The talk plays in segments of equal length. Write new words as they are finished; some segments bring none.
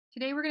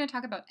Today we're going to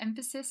talk about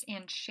emphasis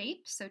and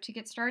shape. So to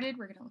get started,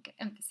 we're going to look at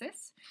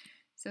emphasis.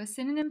 So a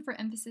synonym for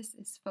emphasis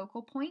is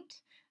focal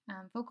point.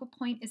 Focal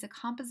point is a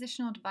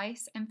compositional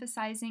device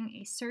emphasizing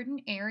a certain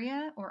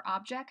area or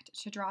object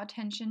to draw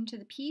attention to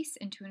the piece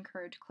and to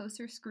encourage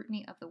closer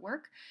scrutiny of the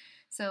work.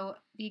 So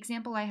the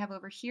example I have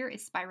over here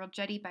is Spiral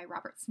Jetty by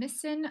Robert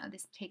Smithson.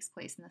 This takes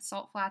place in the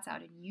Salt Flats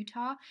out in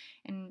Utah,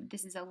 and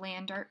this is a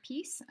land art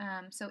piece.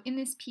 So in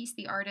this piece,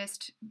 the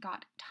artist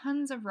got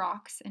tons of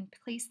rocks and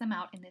placed them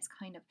out in this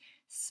kind of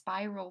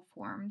spiral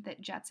form that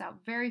jets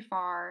out very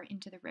far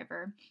into the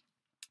river.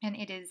 And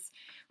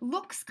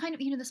looks kind of,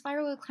 the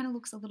spiral kind of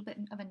looks a little bit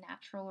of a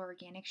natural or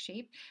organic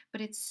shape,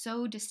 but it's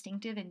so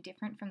distinctive and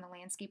different from the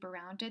landscape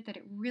around it that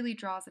it really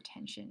draws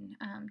attention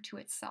to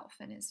itself,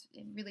 and it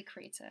really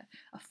creates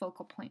a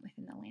focal point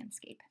within the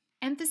landscape.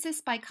 Emphasis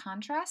by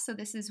contrast, so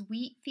this is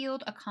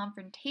Wheatfield, A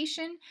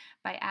Confrontation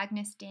by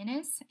Agnes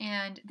Danis,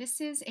 and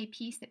this is a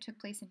piece that took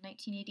place in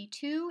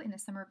 1982, in the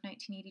summer of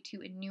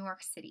 1982 in New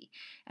York City.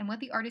 And what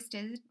the artist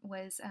did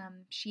was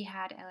she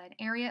had an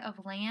area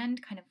of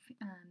land kind of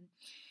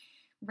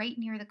right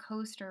near the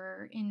coast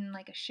or in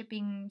like a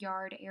shipping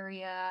yard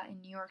area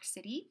in New York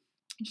City.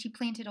 And she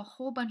planted a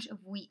whole bunch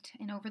of wheat.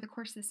 And over the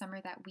course of the summer,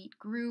 that wheat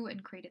grew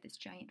and created this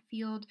giant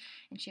field.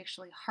 And she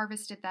actually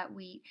harvested that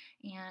wheat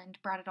and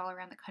brought it all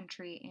around the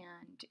country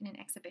and in an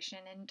exhibition,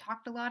 and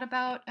talked a lot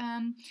about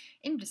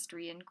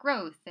industry and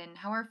growth and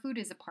how our food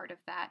is a part of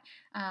that.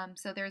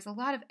 So there's a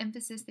lot of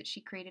emphasis that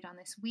she created on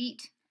this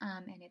wheat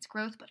and its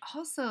growth, but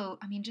also,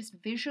 just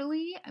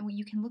visually,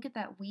 you can look at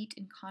that wheat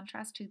in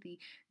contrast to the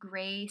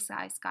gray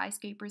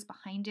skyscrapers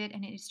behind it,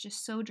 and it is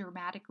just so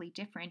dramatically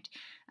different.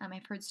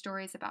 I've heard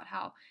stories about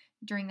how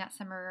during that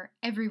summer,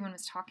 everyone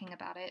was talking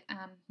about it,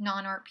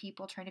 non-art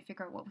people trying to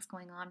figure out what was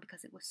going on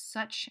because it was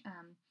such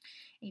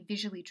a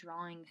visually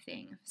drawing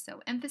thing. So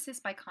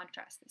emphasis by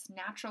contrast, this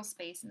natural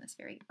space in this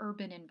very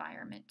urban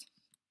environment.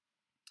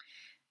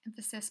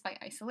 Emphasis by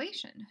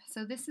isolation.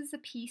 So this is a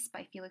piece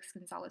by Felix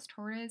Gonzalez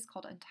Torres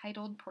called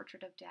Untitled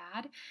Portrait of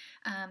Dad.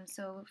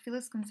 So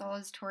Felix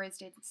Gonzalez Torres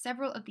did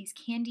several of these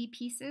candy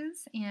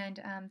pieces,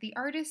 and the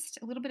artist,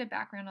 a little bit of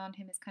background on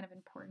him is kind of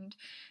important.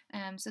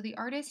 So the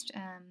artist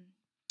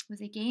was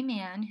a gay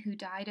man who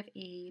died of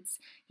AIDS.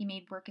 He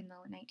made work in the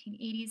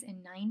 1980s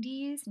and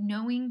 90s,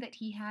 knowing that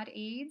he had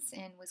AIDS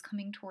and was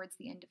coming towards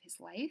the end of his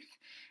life.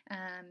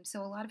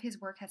 So a lot of his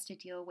work has to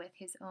deal with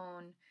his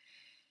own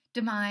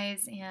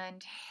demise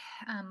and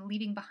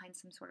leaving behind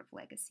some sort of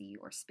legacy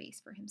or space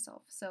for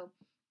himself. So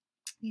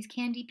these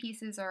candy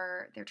pieces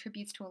they're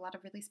tributes to a lot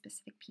of really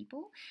specific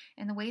people,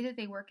 and the way that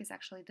they work is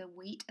actually the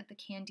weight of the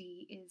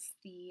candy is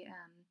the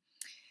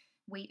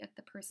weight of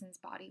the person's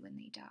body when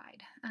they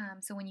died.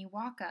 So when you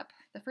walk up,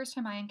 the first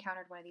time I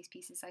encountered one of these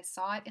pieces, I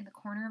saw it in the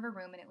corner of a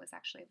room, and it was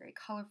actually a very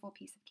colorful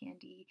piece of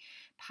candy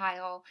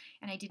pile,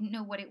 and I didn't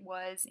know what it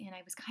was, and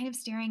I was kind of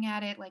staring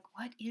at it like,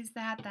 what is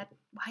that?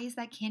 Why is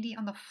that candy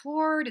on the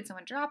floor? Did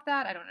someone drop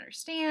that? I don't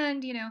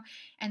understand,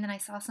 And then I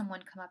saw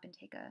someone come up and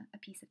take a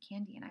piece of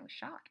candy, and I was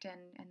shocked,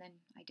 and then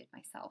I did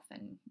myself,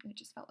 and it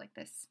just felt like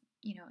this,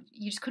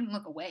 you just couldn't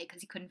look away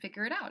because you couldn't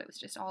figure it out. It was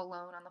just all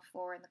alone on the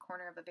floor in the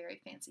corner of a very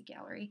fancy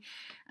gallery.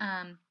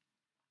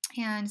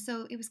 And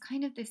so it was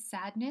kind of this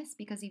sadness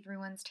because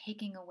everyone's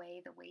taking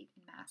away the weight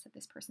and mass of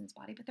this person's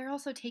body, but they're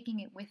also taking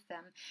it with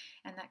them,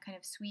 and that kind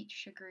of sweet,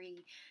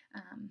 sugary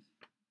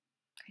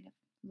kind of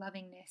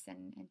lovingness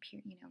and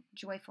pure,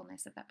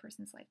 joyfulness of that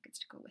person's life gets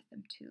to go with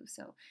them too.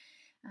 So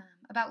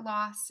about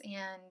loss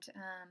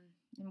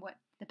and what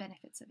the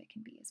benefits of it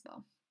can be as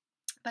well.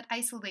 But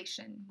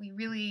isolation, you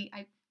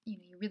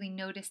really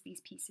notice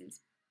these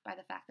pieces by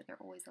the fact that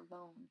they're always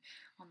alone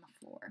on the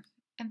floor.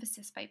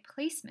 Emphasis by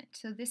placement.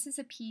 So this is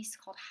a piece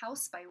called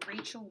House by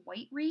Rachel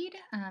Whiteread.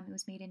 It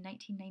was made in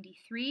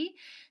 1993.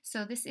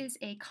 So this is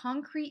a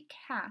concrete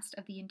cast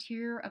of the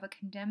interior of a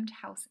condemned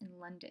house in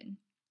London.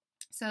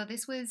 So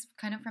this was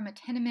kind of from a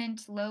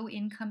tenement,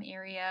 low-income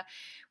area.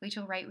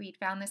 Rachel Whiteread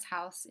found this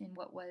house in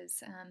what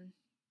was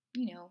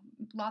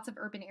lots of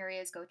urban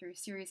areas go through a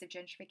series of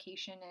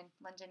gentrification, and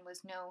London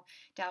was no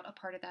doubt a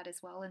part of that as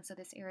well. And so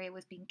this area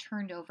was being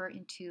turned over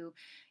into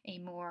a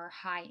more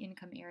high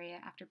income area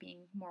after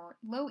being more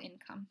low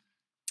income.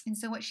 And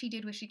so what she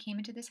did was she came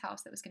into this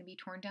house that was going to be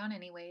torn down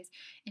anyways,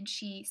 and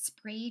she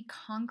sprayed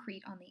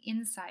concrete on the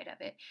inside of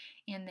it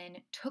and then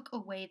took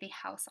away the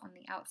house on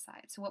the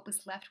outside. So what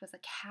was left was a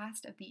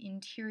cast of the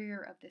interior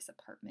of this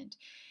apartment.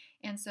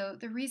 And so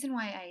the reason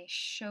why I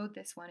showed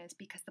this one is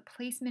because the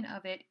placement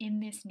of it in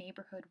this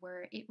neighborhood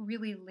where it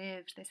really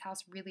lived, this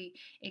house really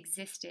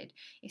existed,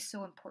 is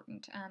so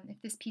important.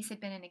 If this piece had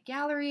been in a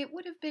gallery, it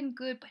would have been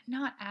good, but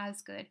not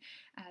as good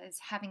as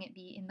having it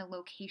be in the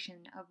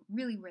location of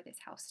really where this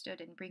house stood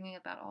and bringing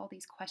about all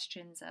these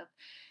questions of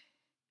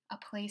a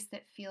place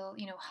that feel,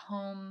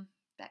 home,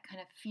 that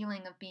kind of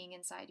feeling of being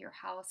inside your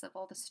house, of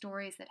all the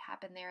stories that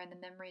happen there and the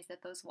memories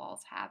that those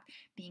walls have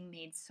being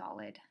made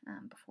solid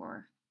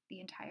before the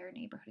entire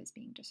neighborhood is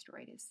being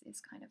destroyed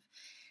is kind of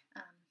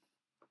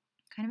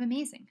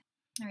amazing.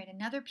 All right,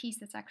 another piece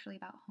that's actually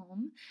about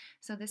home.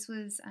 So this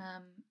was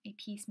a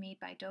piece made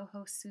by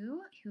Doho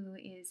Soo, who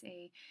is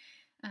a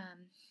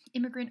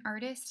immigrant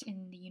artist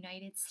in the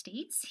United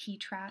States. He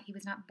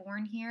was not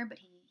born here, but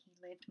he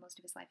lived most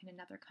of his life in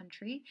another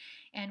country.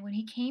 And when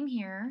he came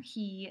here,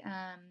 he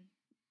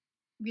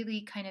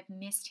really kind of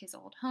missed his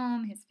old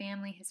home, his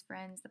family, his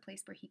friends, the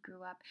place where he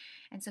grew up.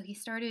 And so he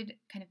started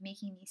kind of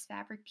making these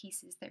fabric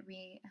pieces that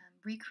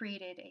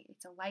recreated,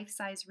 it's a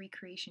life-size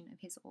recreation of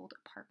his old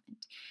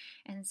apartment.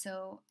 And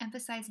so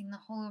emphasizing the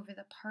whole over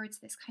the parts,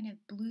 this kind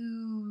of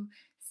blue,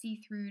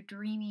 see-through,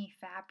 dreamy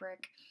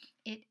fabric,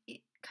 it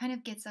kind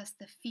of gets us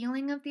the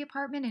feeling of the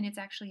apartment, and it's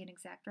actually an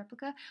exact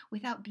replica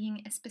without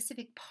being a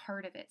specific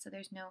part of it. So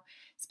there's no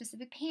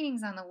specific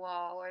paintings on the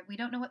wall, or we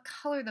don't know what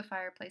color the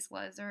fireplace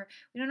was, or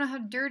we don't know how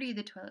dirty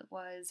the toilet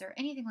was, or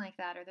anything like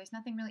that, or there's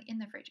nothing really in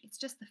the fridge. It's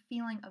just the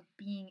feeling of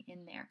being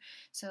in there.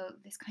 So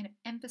this kind of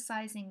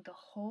emphasizing the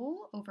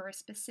whole over a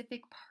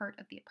specific part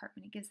of the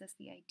apartment. It gives us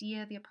the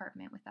idea of the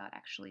apartment without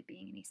actually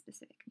being any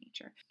specific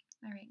nature.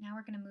 All right, now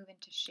we're going to move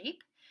into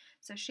shape.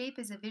 So shape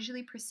is a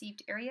visually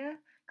perceived area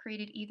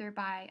created either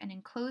by an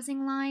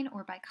enclosing line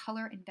or by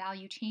color and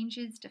value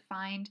changes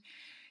defining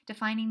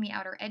the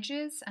outer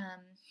edges.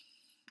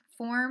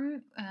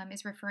 Form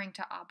is referring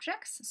to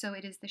objects, so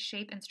it is the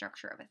shape and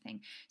structure of a thing.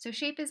 So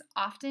shape is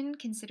often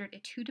considered a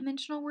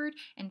two-dimensional word,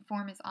 and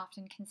form is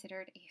often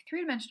considered a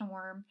three-dimensional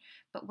word,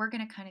 but we're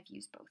going to kind of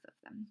use both of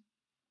them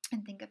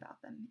and think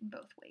about them in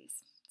both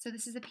ways. So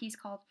this is a piece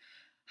called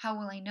How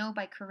Will I Know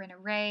by Corinna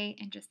Ray,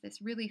 and just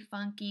this really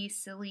funky,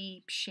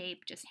 silly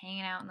shape just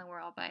hanging out in the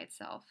world by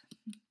itself.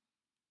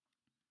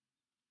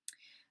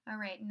 All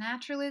right,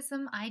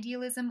 naturalism,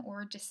 idealism,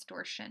 or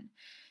distortion.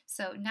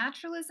 So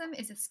naturalism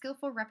is a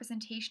skillful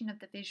representation of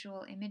the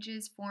visual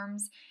images,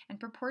 forms, and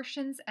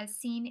proportions as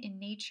seen in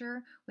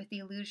nature with the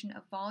illusion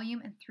of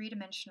volume and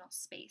three-dimensional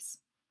space.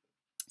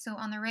 So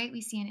on the right,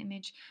 we see an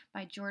image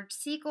by George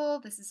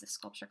Siegel. This is a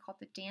sculpture called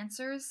The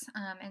Dancers.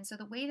 And so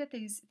the way that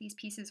these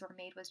pieces were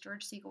made was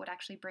George Siegel would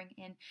actually bring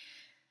in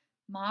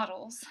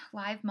models,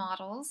 live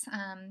models,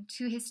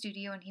 to his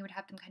studio, and he would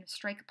have them kind of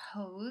strike a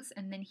pose,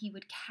 and then he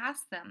would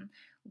cast them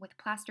with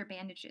plaster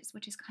bandages,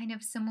 which is kind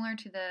of similar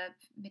to the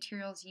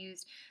materials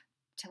used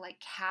to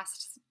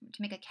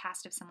make a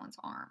cast of someone's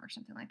arm or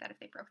something like that if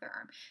they broke their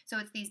arm. So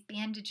it's these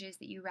bandages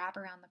that you wrap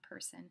around the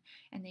person,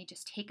 and they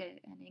just take an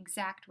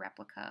exact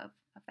replica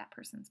of that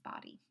person's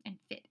body and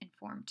fit and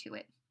form to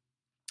it.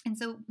 And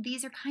so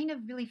these are kind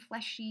of really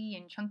fleshy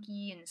and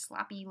chunky and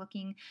sloppy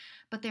looking,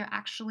 but they're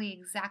actually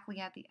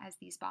exactly as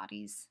these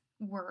bodies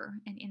were,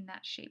 and in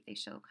that shape they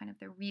show kind of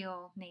the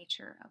real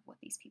nature of what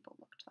these people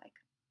looked like.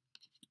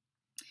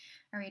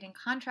 All right, in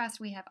contrast,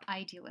 we have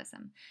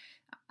idealism.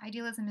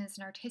 Idealism is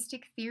an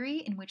artistic theory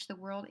in which the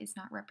world is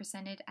not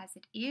represented as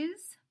it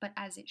is, but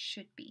as it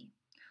should be.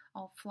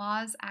 All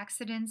flaws,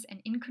 accidents,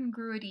 and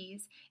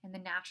incongruities in the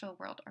natural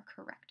world are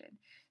corrected.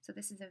 So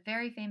this is a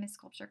very famous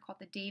sculpture called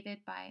the David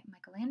by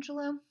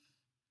Michelangelo.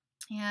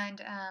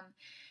 And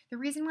the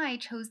reason why I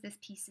chose this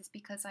piece is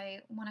because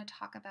I want to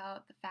talk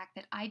about the fact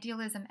that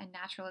idealism and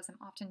naturalism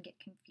often get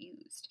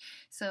confused.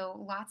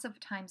 So lots of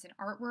times in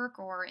artwork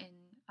or in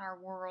our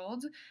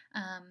world,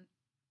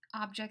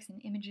 objects and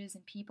images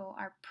and people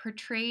are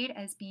portrayed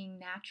as being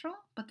natural,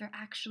 but they're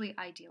actually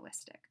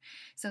idealistic.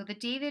 So the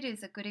David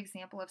is a good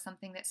example of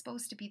something that's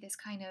supposed to be this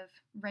kind of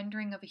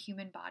rendering of a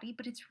human body,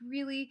 but it's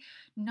really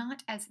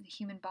not as the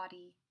human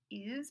body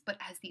is, but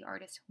as the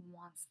artist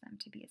wants them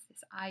to be, as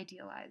this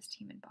idealized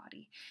human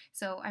body.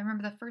 So I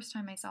remember the first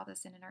time I saw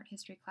this in an art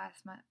history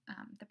class,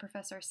 the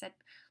professor said,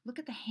 "Look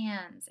at the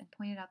hands," and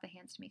pointed out the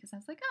hands to me, because I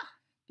was like, "Oh,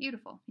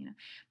 beautiful," you know.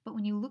 But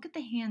when you look at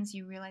the hands,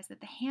 you realize that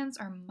the hands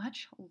are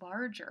much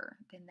larger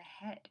than the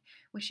head,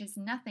 which has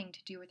nothing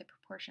to do with the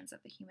proportions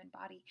of the human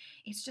body.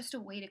 It's just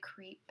a way to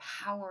create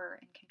power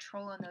and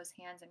control in those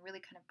hands and really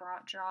kind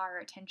of draw our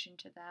attention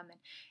to them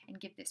and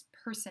give this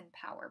person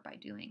power by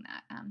doing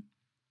that.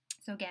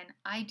 So again,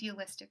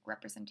 idealistic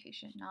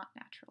representation, not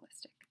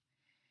naturalistic.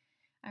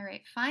 All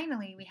right,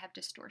 finally, we have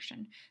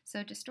distortion.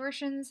 So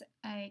distortion's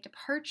a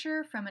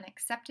departure from an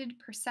accepted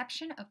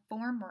perception of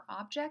form or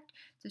object.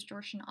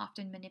 Distortion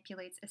often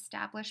manipulates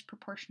established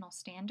proportional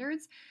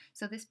standards.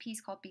 So this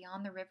piece called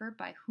Beyond the River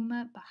by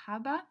Huma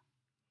Bahaba.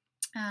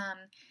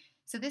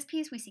 So this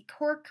piece, we see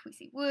cork, we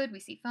see wood,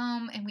 we see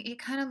foam, and it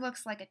kind of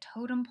looks like a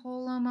totem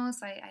pole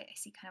almost. I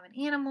see kind of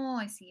an animal,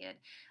 I see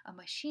a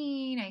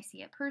machine, I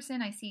see a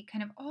person, I see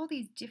kind of all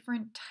these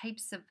different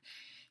types of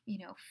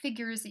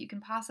figures that you can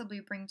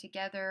possibly bring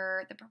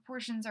together. The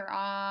proportions are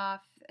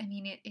off. I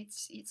mean,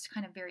 it's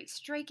kind of very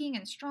striking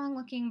and strong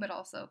looking, but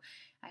also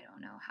I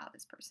don't know how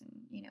this person,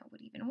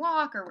 would even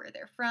walk or where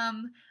they're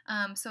from.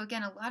 So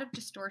again, a lot of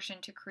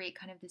distortion to create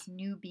kind of this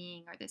new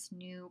being or this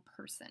new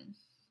person.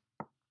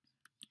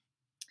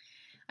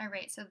 All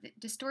right, so the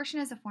distortion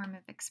is a form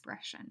of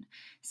expression.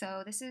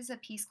 So this is a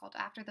piece called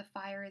After the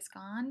Fire is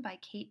Gone by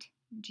Kate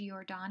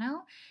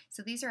Giordano.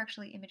 So these are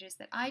actually images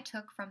that I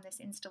took from this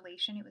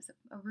installation. It was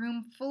a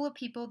room full of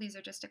people. These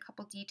are just a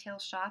couple detail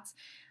shots.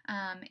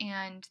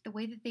 And the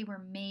way that they were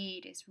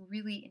made is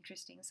really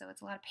interesting. So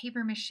it's a lot of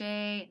paper mache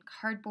and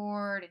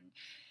cardboard, and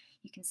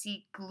you can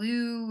see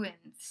glue and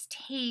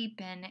tape,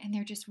 and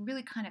they're just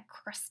really kind of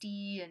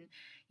crusty, and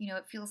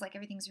it feels like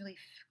everything's really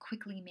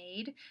quickly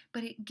made,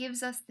 but it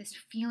gives us this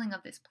feeling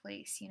of this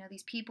place.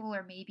 These people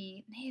are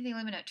maybe they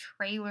live in a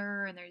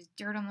trailer and there's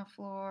dirt on the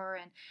floor,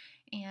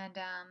 and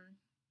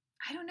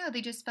I don't know,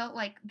 they just felt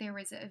like there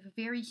was a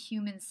very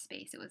human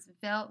space. It was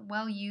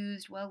well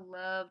used, well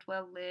loved,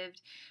 well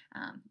lived.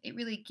 It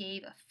really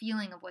gave a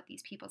feeling of what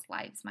these people's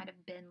lives might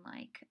have been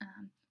like.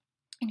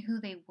 And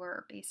who they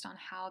were based on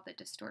how the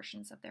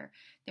distortions of their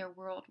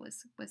world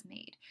was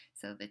made.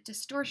 So the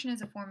distortion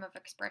is a form of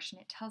expression.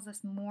 It tells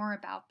us more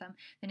about them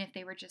than if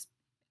they were just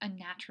a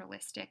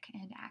naturalistic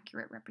and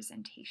accurate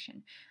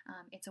representation.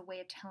 It's a way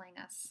of telling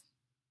us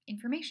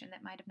information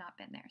that might have not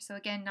been there. So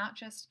again, not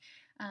just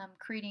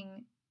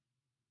creating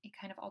a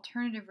kind of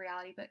alternative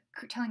reality, but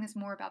telling us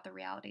more about the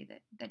reality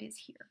that is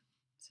here.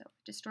 So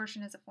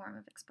distortion is a form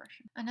of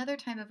expression. Another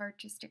type of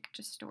artistic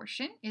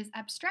distortion is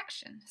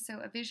abstraction. So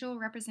a visual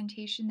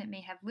representation that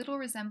may have little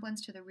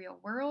resemblance to the real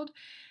world.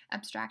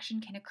 Abstraction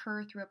can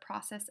occur through a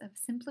process of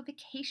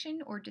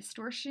simplification or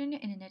distortion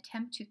in an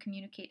attempt to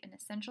communicate an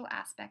essential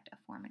aspect of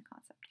form and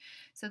concept.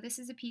 So this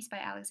is a piece by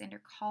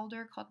Alexander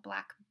Calder called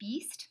Black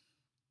Beast.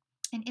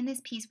 And in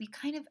this piece,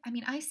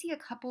 I see a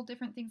couple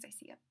different things. I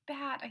see a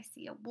bat, I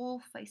see a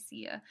wolf, I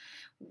see a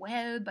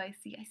web, I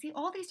see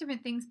all these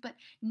different things, but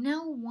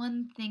no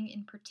one thing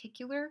in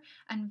particular,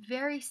 and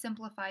very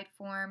simplified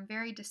form,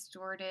 very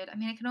distorted.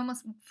 I can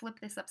almost flip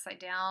this upside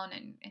down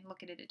and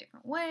look at it a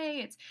different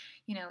way.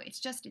 It's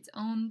just its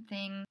own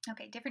thing.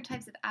 Okay, different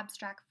types of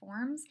abstract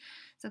forms.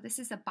 So this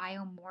is a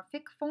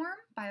biomorphic form.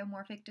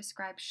 Biomorphic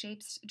describes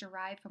shapes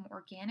derived from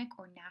organic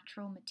or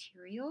natural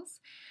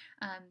materials.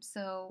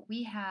 So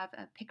we have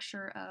a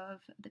picture of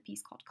the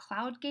piece called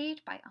Cloudgate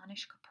by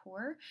Anish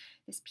Kapoor.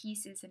 This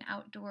piece is an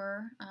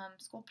outdoor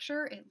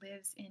sculpture. It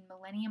lives in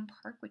Millennium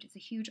Park, which is a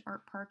huge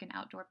art park and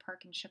outdoor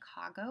park in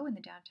Chicago, in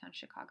the downtown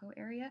Chicago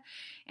area.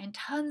 And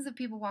tons of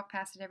people walk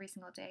past it every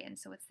single day. And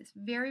so it's this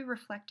very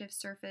reflective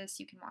surface.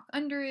 You can walk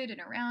under it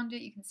and around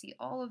it. You can see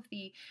all of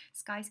the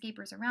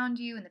skyscrapers around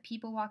you and the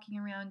people walking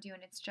around you.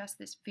 And it's just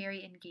this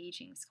very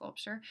engaging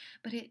sculpture.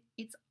 But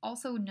it's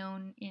also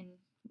known in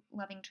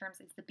loving terms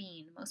as the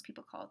bean. Most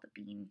people call it the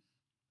bean.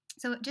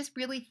 So it just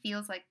really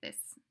feels like this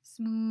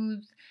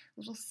smooth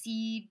little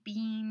seed,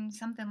 bean,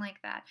 something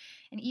like that.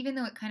 And even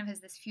though it kind of has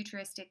this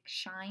futuristic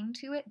shine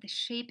to it, the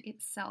shape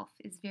itself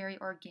is very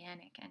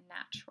organic and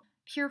natural.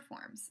 Pure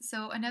forms.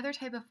 So another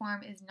type of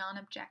form is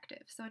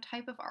non-objective. So a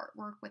type of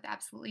artwork with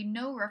absolutely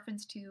no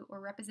reference to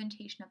or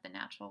representation of the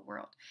natural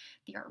world.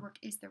 The artwork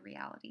is the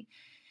reality.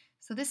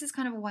 So this is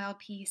kind of a wild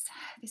piece.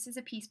 This is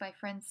a piece by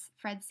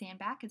Fred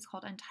Sandback. It's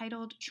called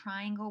Untitled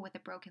Triangle with a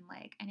Broken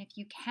Leg. And if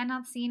you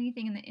cannot see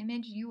anything in the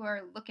image, you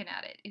are looking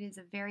at it. It is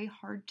a very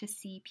hard to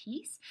see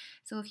piece.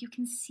 So if you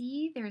can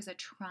see, there's a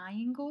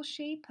triangle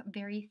shape,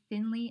 very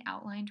thinly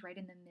outlined right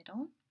in the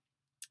middle.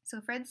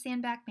 So Fred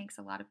Sandback makes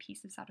a lot of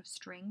pieces out of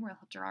string where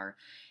he'll draw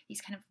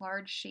these kind of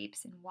large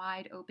shapes in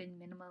wide open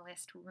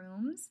minimalist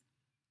rooms.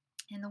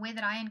 And the way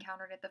that I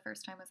encountered it the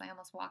first time was I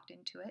almost walked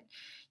into it.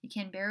 You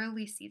can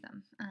barely see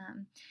them.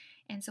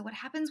 And so what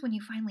happens when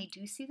you finally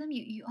do see them,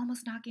 you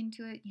almost knock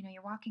into it,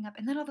 you're walking up,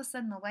 and then all of a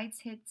sudden the lights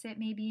hits it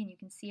maybe, and you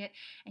can see it,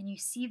 and you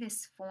see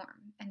this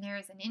form. And there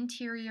is an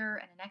interior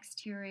and an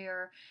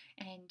exterior,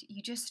 and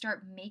you just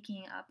start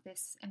making up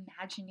this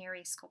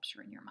imaginary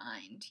sculpture in your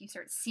mind. You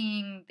start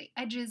seeing the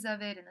edges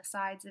of it and the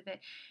sides of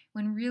it,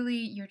 when really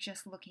you're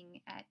just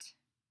looking at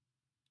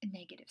a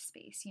negative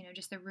space,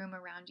 just the room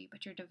around you,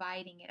 but you're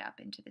dividing it up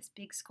into this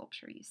big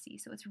sculpture you see.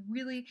 So it's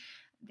really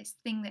this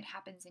thing that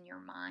happens in your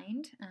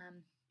mind,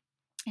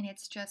 and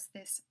it's just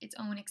its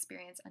own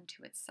experience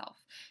unto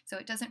itself. So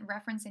it doesn't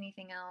reference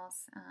anything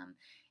else.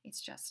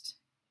 It's just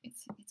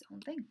its own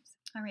thing.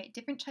 All right,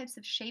 different types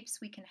of shapes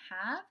we can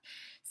have.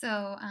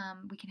 So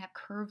we can have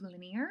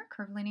curvilinear.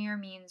 Curvilinear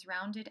means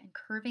rounded and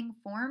curving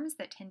forms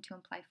that tend to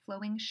imply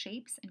flowing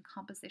shapes and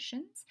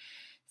compositions.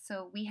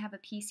 So we have a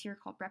piece here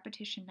called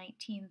Repetition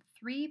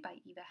 19-3 by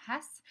Eva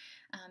Hess.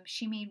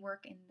 She made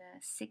work in the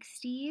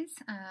 60s,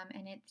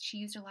 and she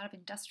used a lot of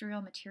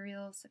industrial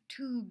materials, so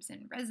tubes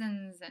and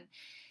resins and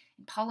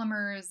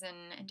polymers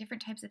and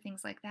different types of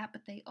things like that,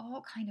 but they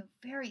all kind of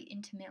very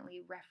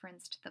intimately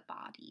referenced the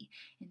body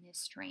in this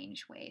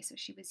strange way. So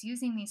she was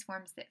using these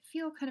forms that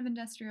feel kind of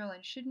industrial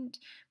and shouldn't,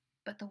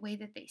 but the way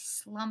that they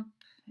slump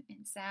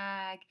and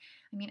sag.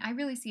 I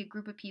really see a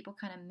group of people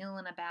kind of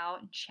milling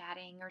about and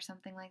chatting or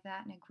something like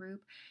that in a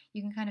group.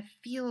 You can kind of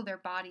feel their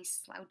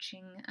bodies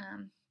slouching.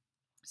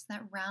 So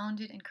that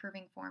rounded and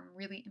curving form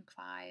really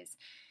implies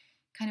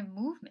kind of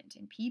movement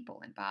in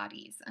people and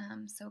bodies.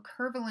 So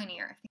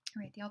curvilinear.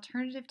 Right, the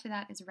alternative to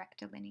that is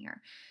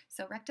rectilinear.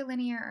 So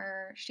rectilinear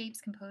are shapes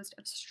composed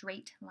of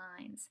straight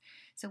lines.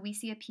 So we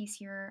see a piece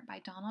here by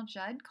Donald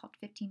Judd called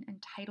 15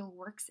 Entitled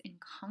Works in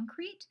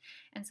Concrete.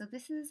 And so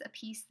this is a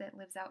piece that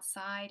lives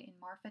outside in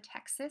Marfa,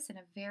 Texas, in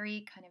a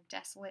very kind of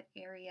desolate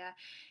area.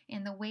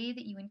 And the way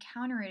that you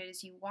encounter it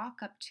is you walk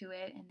up to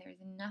it and there's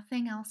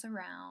nothing else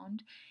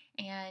around,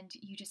 and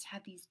you just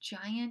have these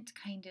giant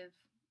kind of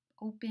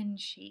open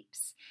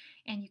shapes,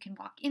 and you can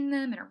walk in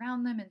them and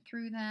around them and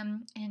through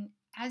them, and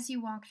as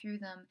you walk through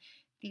them,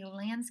 the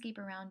landscape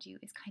around you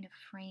is kind of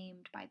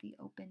framed by the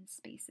open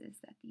spaces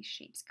that these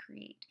shapes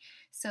create.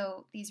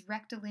 So these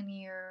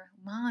rectilinear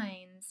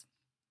lines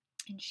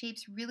and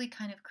shapes really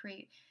kind of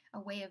create a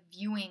way of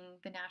viewing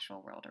the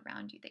natural world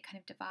around you. They kind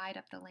of divide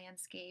up the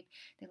landscape,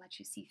 they let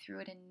you see through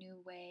it in a new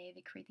way,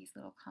 they create these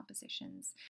little compositions.